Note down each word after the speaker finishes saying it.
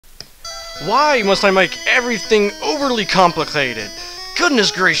Why must I make everything overly complicated?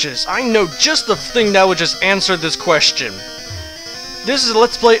 Goodness gracious, I know just the thing that would just answer this question. This is a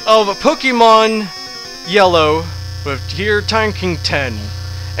Let's Play of Pokemon Yellow with here Time King 10.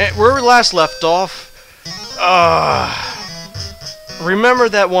 And where we last left off, remember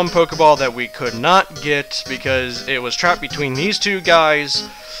that one Pokeball that we could not get because it was trapped between these two guys?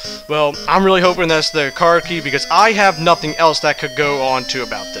 Well, I'm really hoping that's the card key because I have nothing else that could go on to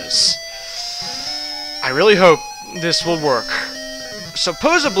about this. I really hope this will work.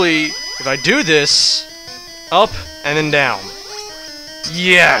 Supposedly, if I do this, up and then down.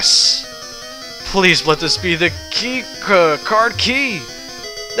 Yes! Please let this be the key, card key!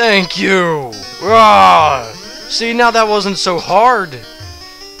 Thank you! See, now that wasn't so hard.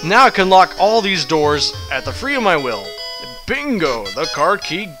 Now I can lock all these doors at the free of my will. Bingo! The card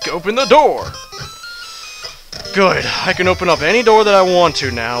key opened the door! Good. I can open up any door that I want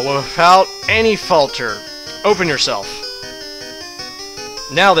to now without any falter. Open yourself.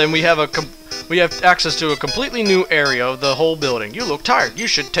 Now then, we have access to a completely new area of the whole building. You look tired. You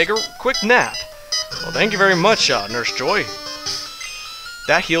should take a quick nap. Well, thank you very much, Nurse Joy.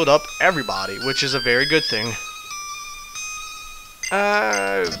 That healed up everybody, which is a very good thing.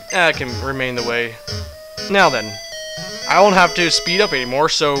 I can remain the way. Now then, I won't have to speed up anymore,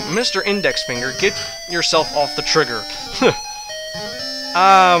 so Mr. Index Finger, get yourself off the trigger.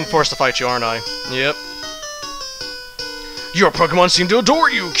 I'm forced to fight you, aren't I? Yep. Your Pokemon seem to adore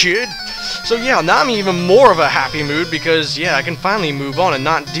you, kid! So yeah, now I'm in even more of a happy mood because, yeah, I can finally move on and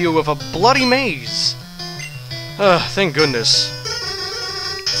not deal with a bloody maze. Thank goodness.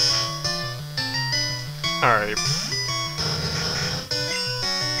 Alright.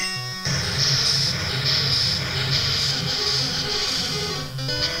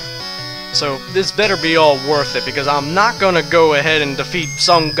 So, this better be all worth it, because I'm not gonna go ahead and defeat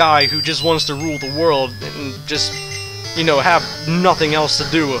some guy who just wants to rule the world and just, you know, have nothing else to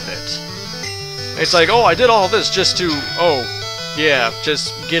do with it. It's like, oh, I did all this just to, oh, yeah,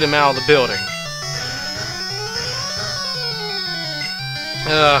 just get him out of the building.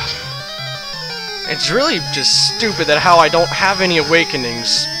 It's really just stupid that how I don't have any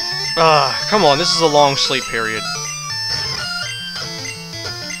awakenings. Come on, this is a long sleep period.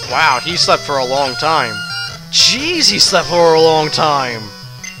 Wow, he slept for a long time. Jeez, he slept for a long time.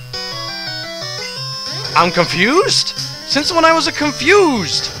 I'm confused? Since when I was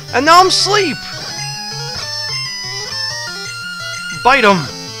confused? And now I'm asleep. Bite him.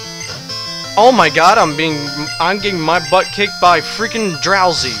 Oh my god, I'm getting my butt kicked by freaking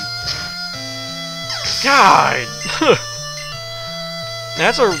Drowsy. God.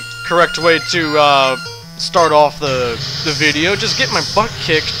 That's a correct way to start off the video. Just get my butt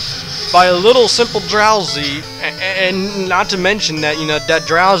kicked by a little simple Drowsy, and not to mention that, you know, that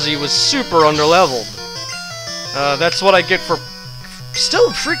Drowsy was super underleveled. That's what I get for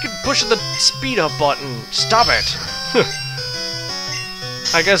still freaking pushing the speed up button. Stop it.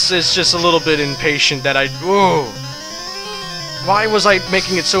 I guess it's just a little bit impatient that whoa. Why was I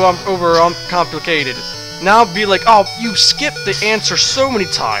making it so complicated? Now I'd be like, oh, you skipped the answer so many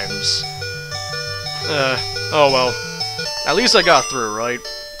times. Oh well. At least I got through, right?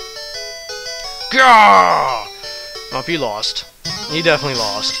 Gah! Well, he lost. He definitely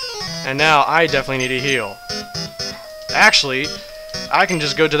lost. And now I definitely need a heal. Actually, I can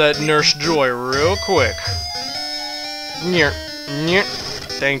just go to that Nurse Joy real quick. Nyeh. Nyeh.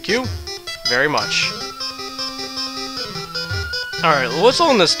 Thank you very much. Alright, what's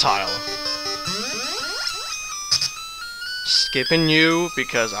on this tile? Skipping you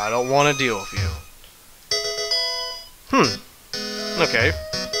because I don't want to deal with you. Okay.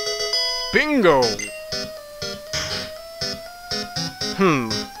 Bingo!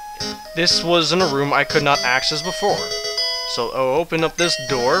 This was in a room I could not access before. So I'll open up this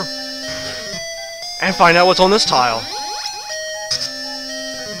door and find out what's on this tile.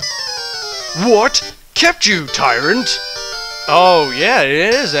 What? Kept you, tyrant? Oh, yeah,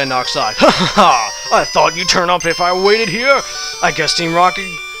 it is N-Oxide. Ha ha ha! I thought you'd turn up if I waited here. I guess Team Rocket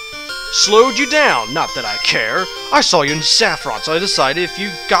slowed you down. Not that I care. I saw you in Saffron, so I decided if you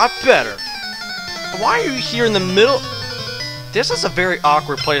got better. Why are you here in the middle? This is a very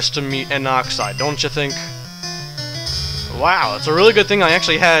awkward place to meet N-Oxide, don't you think? Wow, it's a really good thing I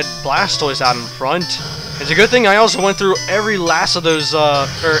actually had Blastoise out in front. It's a good thing I also went through every last of those, or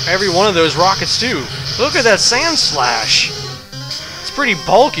every one of those rockets too. Look at that Sand Slash! It's pretty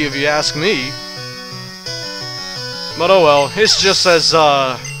bulky if you ask me. But oh well, it's just as,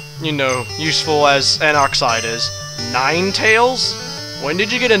 you know, useful as N-Oxide is. Ninetales? When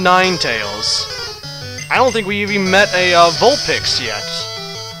did you get a Ninetales? I don't think we even met a Vulpix yet.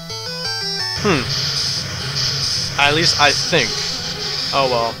 At least I think. Oh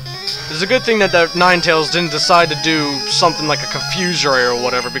well. It's a good thing that the Ninetales didn't decide to do something like a Confuse Ray or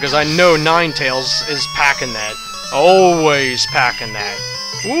whatever, because I know Ninetales is packing that. Always packing that.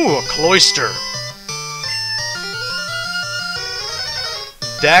 Ooh, a Cloyster.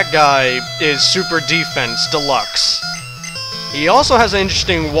 That guy is Super Defense Deluxe. He also has an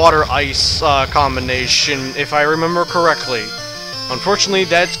interesting water-ice combination, if I remember correctly. Unfortunately,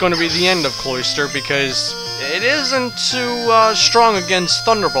 that's going to be the end of Cloyster, because it isn't too strong against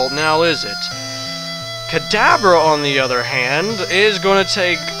Thunderbolt now, is it? Kadabra, on the other hand, is going to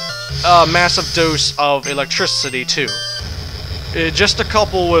take a massive dose of electricity, too. Just a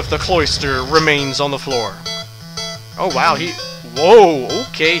couple with the Cloyster remains on the floor. Oh, wow, whoa,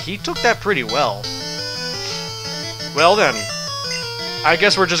 okay, he took that pretty well. Well then, I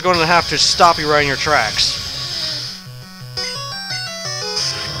guess we're just going to have to stop you right in your tracks.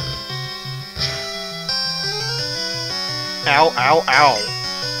 Ow, ow, ow.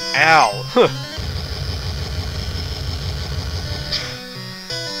 Ow.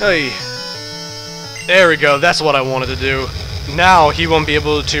 Hey. There we go, that's what I wanted to do. Now he won't be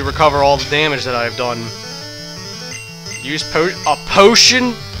able to recover all the damage that I've done. Use a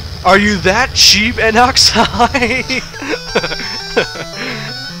potion? Are you that cheap, Enoxide?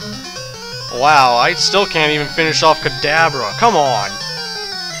 Wow, I still can't even finish off Kadabra. Come on.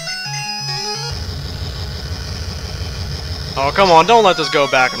 Oh, come on, don't let this go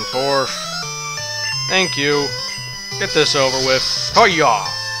back and forth. Thank you. Get this over with. Hi-ya!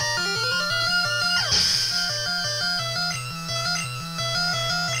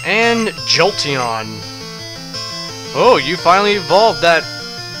 And Jolteon. Oh, you finally evolved that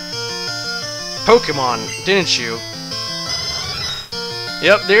Pokemon, didn't you?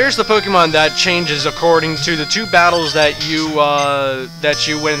 Yep, there's the Pokemon that changes according to the 2 battles that you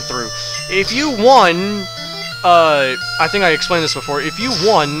went through. If you won, I think I explained this before. If you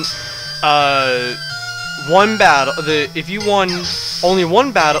won, one battle, if you won only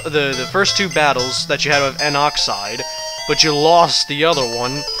one battle, the first 2 battles that you had with Enoxide, but you lost the other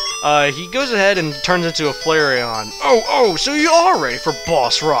one, he goes ahead and turns into a Flareon. Oh, so you are ready for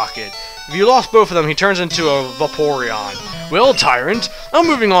Boss Rocket. If you lost both of them, he turns into a Vaporeon. Well, Tyrant, I'm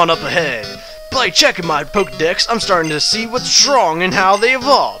moving on up ahead. By checking my Pokedex, I'm starting to see what's strong and how they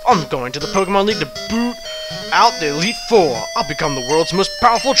evolve. I'm going to the Pokemon League to boot out the Elite Four. I'll become the world's most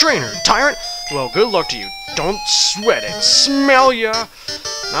powerful trainer. Tyrant, well, good luck to you. Don't sweat it. Smell ya.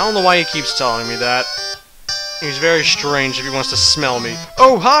 I don't know why he keeps telling me that. He's very strange if he wants to smell me.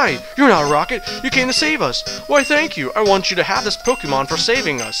 Oh, hi! You're not Rocket. You came to save us. Why, thank you. I want you to have this Pokemon for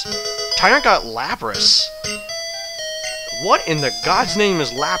saving us. Tyrant got Lapras. What in the God's name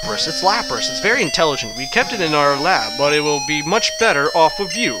is Lapras? It's Lapras. It's very intelligent. We kept it in our lab, but it will be much better off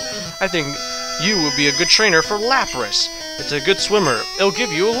with you. I think you will be a good trainer for Lapras. It's a good swimmer. It'll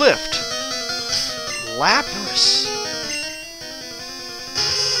give you a lift. Lapras.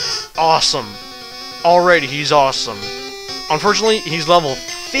 Awesome. Already, he's awesome. Unfortunately, he's level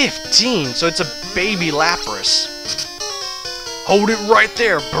 15, so it's a baby Lapras. Hold it right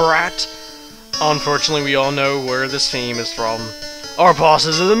there, brat. Unfortunately, we all know where this theme is from. Our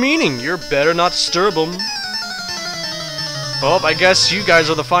bosses are the meaning. You're better not disturb them. Well, I guess you guys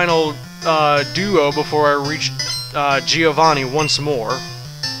are the final duo before I reach Giovanni once more.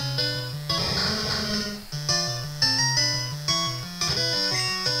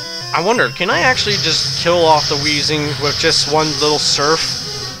 I wonder, can I actually just kill off the Weezing with just one little Surf?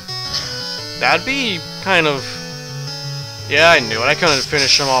 That'd be kind of... Yeah, I knew it. I couldn't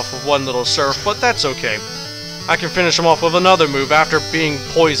finish him off with one little Surf, but that's okay. I can finish him off with another move after being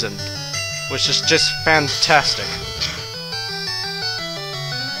poisoned, which is just fantastic.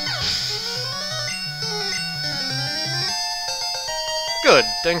 Good,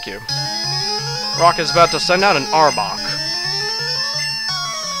 thank you. Rocket's about to send out an Arbok.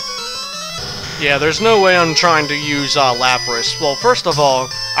 Yeah, there's no way I'm trying to use Lapras. Well, first of all,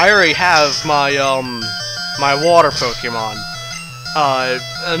 I already have my my water Pokemon.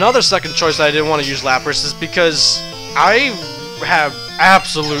 Another second choice that I didn't want to use Lapras is because I have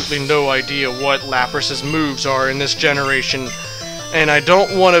absolutely no idea what Lapras's moves are in this generation, and I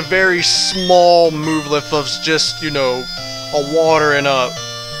don't want a very small movelet of just, you know, a water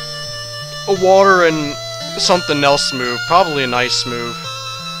and something else move, probably an ice move.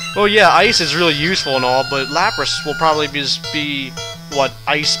 Well, yeah, ice is really useful and all, but Lapras will probably just be, what,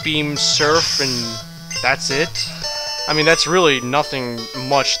 Ice Beam, Surf, and that's it? I mean, that's really nothing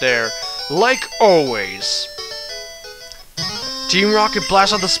much there. Like always. Team Rocket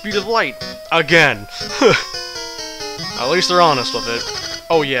blasts at the speed of light. Again. At least they're honest with it.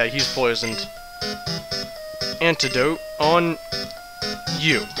 Oh yeah, he's poisoned. Antidote on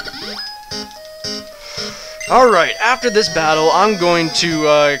you. Alright, after this battle, I'm going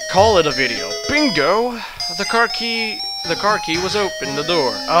to call it a video. Bingo! The car key was open, the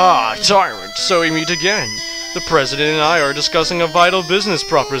door. Ah, Tyrant, so we meet again. The President and I are discussing a vital business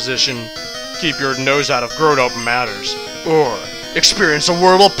proposition. Keep your nose out of grown-up matters, or experience a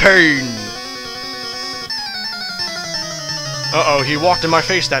world of pain. Uh-oh, he walked in my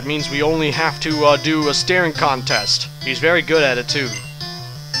face. That means we only have to do a staring contest. He's very good at it, too.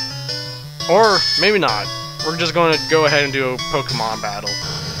 Or, maybe not. We're just going to go ahead and do a Pokemon battle.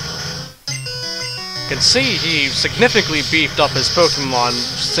 You can see he significantly beefed up his Pokemon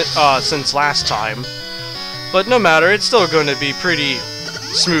since last time. But no matter, it's still going to be pretty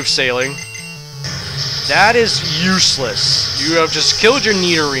smooth sailing. That is useless. You have just killed your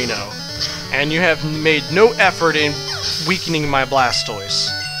Nidorino. And you have made no effort in weakening my Blastoise.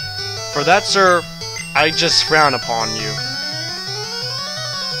 For that, sir, I just frown upon you.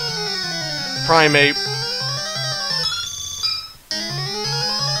 Primate.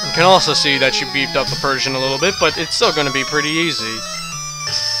 You can also see that you beefed up the Persian a little bit, but it's still going to be pretty easy.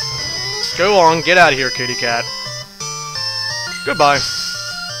 Go on, get out of here, kitty cat. Goodbye.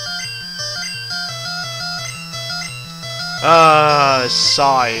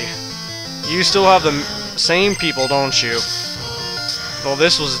 Sigh. You still have the same people, don't you? Well,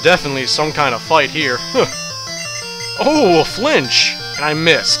 this was definitely some kind of fight here. Oh, a flinch! And I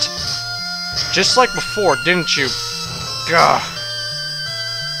missed. Just like before, didn't you? Gah.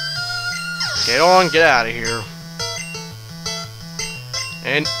 Get on, get out of here.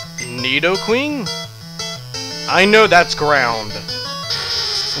 And Nidoqueen? I know that's ground.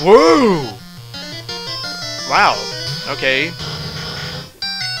 Woo! Wow. Okay.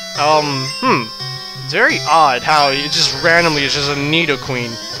 It's very odd how it just randomly is just a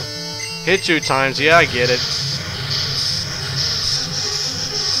Nidoqueen. Hit 2 times, yeah, I get it.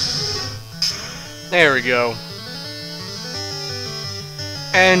 There we go.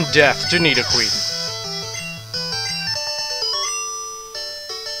 And death to Nidoqueen.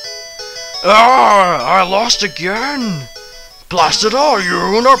 Ah, I lost again! Blast it all, you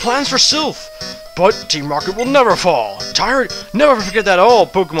ruined our plans for Sylph! But Team Rocket will never fall! Tyrant, never forget that all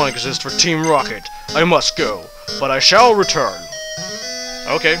Pokemon exist for Team Rocket. I must go, but I shall return.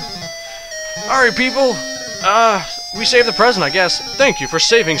 Okay. Alright, people. We saved the present, I guess. Thank you for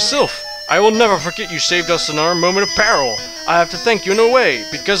saving Sylph. I will never forget you saved us in our moment of peril. I have to thank you in a way.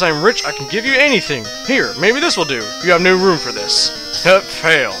 Because I'm rich, I can give you anything. Here, maybe this will do. You have no room for this.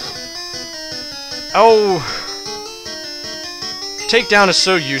 Fail. Oh. Takedown is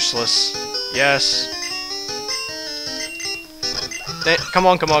so useless. Yes. Come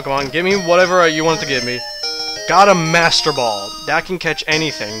on. Give me whatever you want to give me. Got a Master Ball. That can catch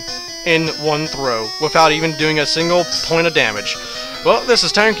anything in one throw without even doing a single point of damage. Well, this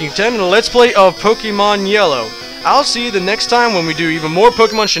is Tyrant King 10 and a Let's Play of Pokemon Yellow. I'll see you the next time when we do even more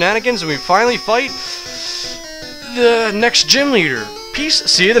Pokemon shenanigans and we finally fight the next gym leader. Peace,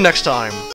 see you the next time.